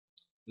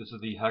This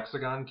is the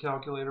Hexagon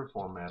Calculator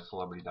from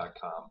mathcelebrity.com.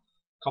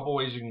 A couple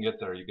ways you can get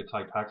there. You could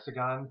type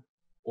hexagon,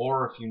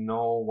 or if you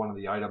know one of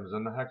the items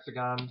in the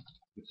hexagon, you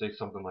could say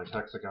something like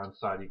hexagon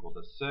side equal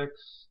to 6,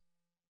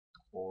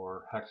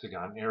 or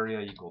hexagon area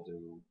equal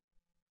to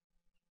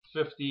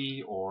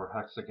 50, or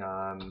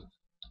hexagon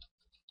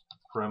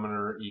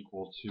perimeter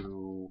equal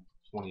to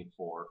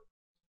 24.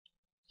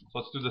 So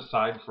let's do the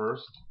side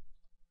first,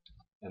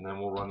 and then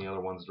we'll run the other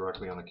ones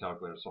directly on the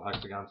calculator. So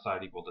hexagon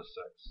side equal to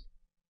 6.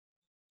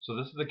 So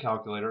this is the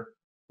calculator.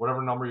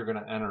 Whatever number you're going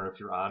to enter, if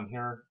you're on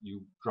here,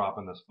 you drop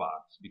in this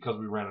box. Because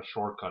we ran a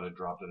shortcut, it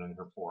dropped it in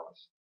here for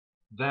us.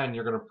 Then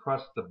you're going to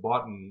press the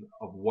button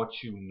of what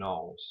you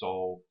know.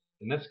 So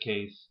in this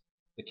case,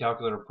 the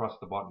calculator pressed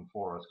the button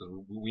for us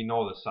because we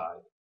know the side.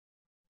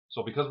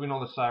 So because we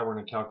know the side, we're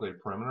going to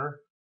calculate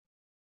perimeter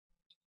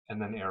and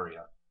then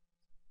area.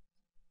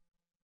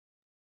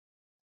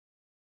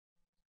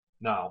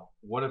 Now,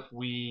 what if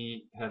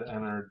we had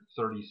entered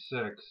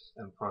 36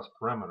 and pressed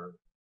perimeter?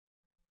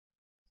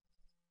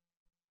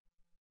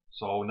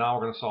 So now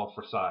we're going to solve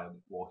for side.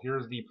 Well,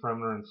 here's the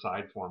perimeter and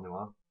side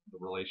formula, the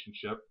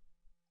relationship.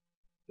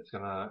 It's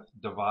going to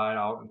divide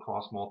out and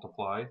cross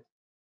multiply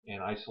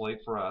and isolate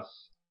for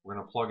us. We're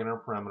going to plug in our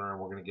perimeter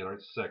and we're going to get our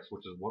 6,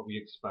 which is what we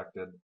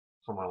expected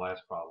from our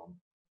last problem.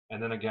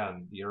 And then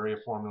again, the area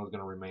formula is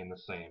going to remain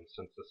the same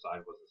since the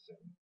side was the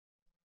same.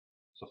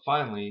 So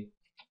finally,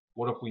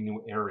 what if we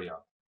knew area?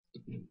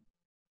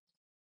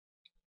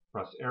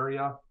 Press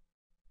area.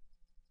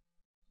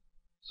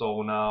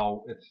 So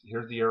now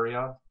here's the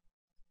area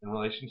in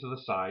relation to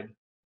the side.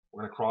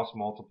 We're going to cross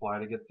multiply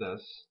to get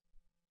this.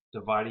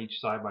 Divide each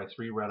side by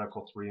 3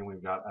 radical 3, and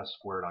we've got s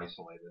squared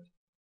isolated.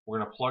 We're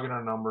going to plug in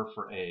our number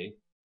for a,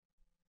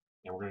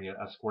 and we're going to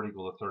get s squared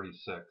equal to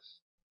 36.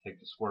 Take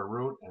the square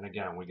root, and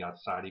again, we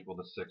got side equal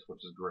to 6, which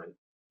is great.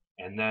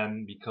 And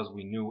then, because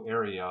we knew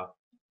area,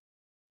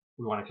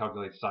 we want to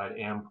calculate side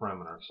and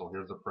perimeter. So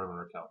here's the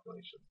perimeter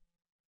calculation.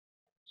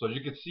 So as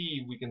you can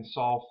see, we can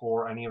solve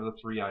for any of the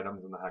 3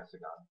 items in the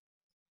hexagon.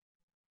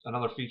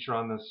 Another feature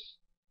on this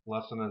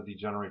lesson is the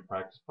generate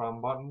practice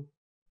problem button.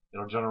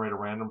 It'll generate a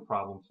random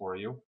problem for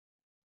you,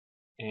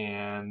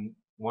 and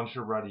once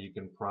you're ready you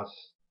can press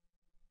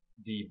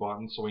the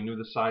button. So we knew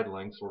the side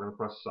length, so we're going to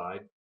press side,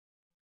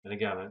 and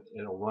again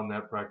it'll run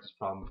that practice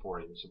problem for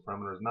you. So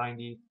perimeter is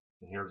 90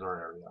 and here's our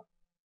area.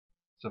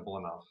 Simple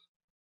enough.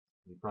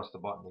 You press the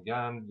button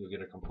again, you'll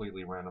get a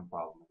completely random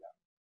problem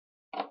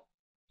again.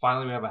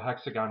 Finally, we have a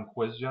hexagon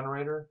quiz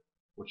generator,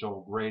 which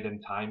will grade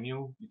and time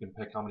you. You can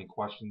pick how many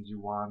questions you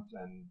want,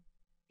 and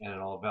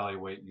it'll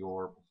evaluate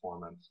your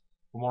performance.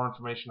 For more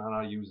information on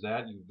how to use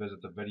that, you can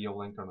visit the video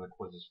link under the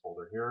quizzes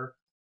folder here.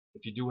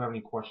 If you do have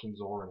any questions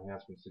or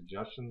enhancement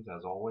suggestions,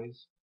 as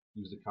always,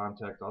 use the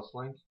contact us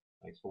link.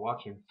 Thanks for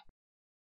watching.